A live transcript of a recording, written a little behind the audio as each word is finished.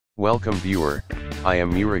Welcome viewer, I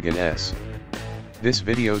am Murugan S. This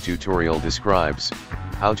video tutorial describes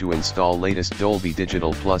how to install latest Dolby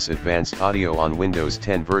Digital Plus Advanced Audio on Windows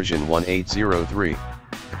 10 version 1803.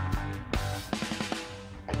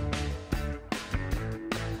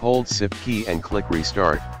 Hold Shift key and click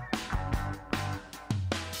Restart.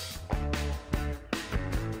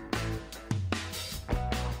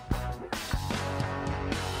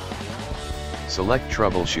 Select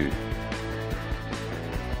Troubleshoot.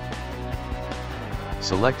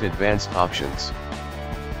 Select Advanced Options.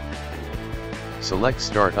 Select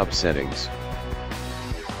Startup Settings.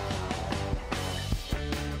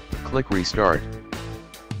 Click Restart.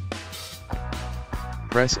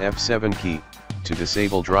 Press F7 key to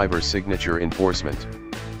disable driver signature enforcement.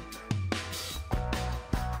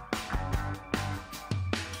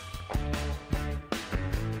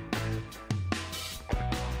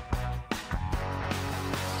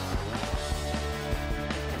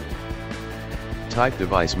 Type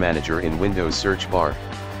Device Manager in Windows search bar.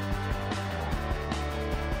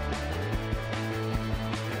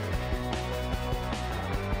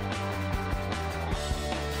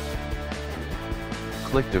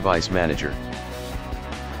 Click Device Manager.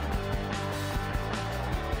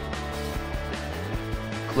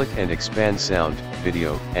 Click and expand Sound,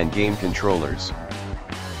 Video, and Game Controllers.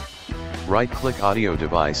 Right-click Audio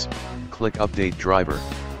Device, click Update Driver.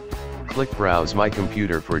 Click Browse My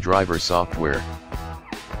Computer for driver software.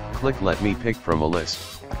 Click Let me pick from a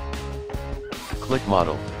list. Click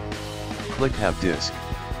Model. Click Have Disk.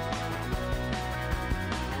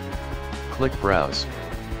 Click Browse.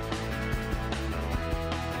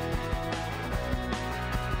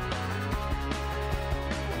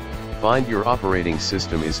 Find your operating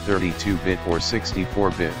system is 32-bit or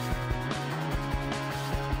 64-bit.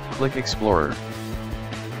 Click Explorer.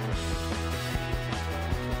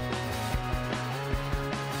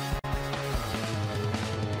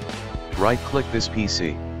 Right-click this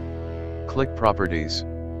PC. Click Properties.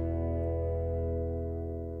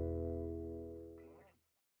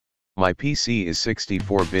 My PC is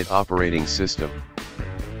 64-bit operating system.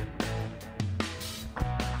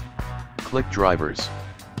 Click Drivers.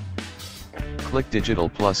 Click Digital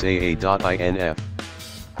Plus AA.inf.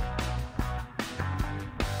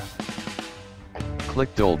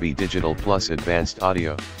 Click Dolby Digital Plus Advanced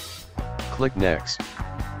Audio. Click Next.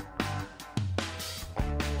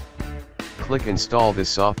 Click Install this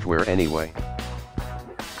software anyway.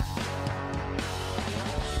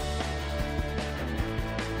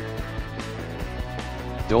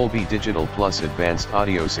 Dolby Digital Plus Advanced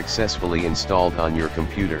Audio successfully installed on your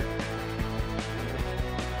computer.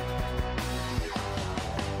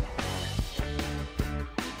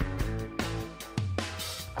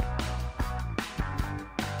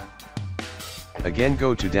 Again,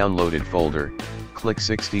 go to Downloaded folder, click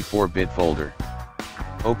 64-bit folder.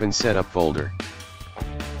 Open Setup folder.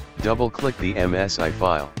 Double-click the MSI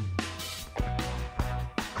file.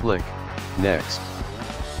 Click Next.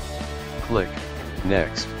 Click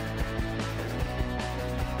Next.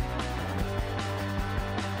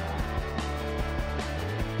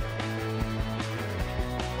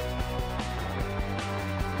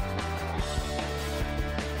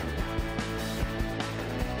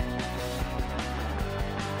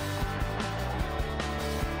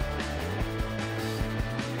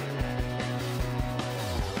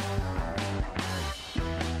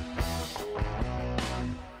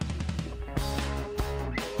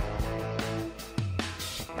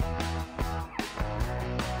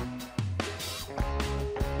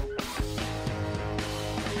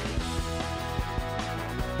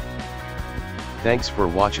 Thanks for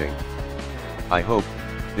watching. I hope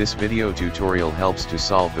this video tutorial helps to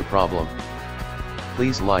solve the problem.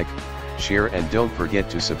 Please like, share and don't forget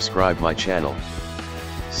to subscribe my channel.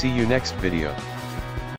 See you next video.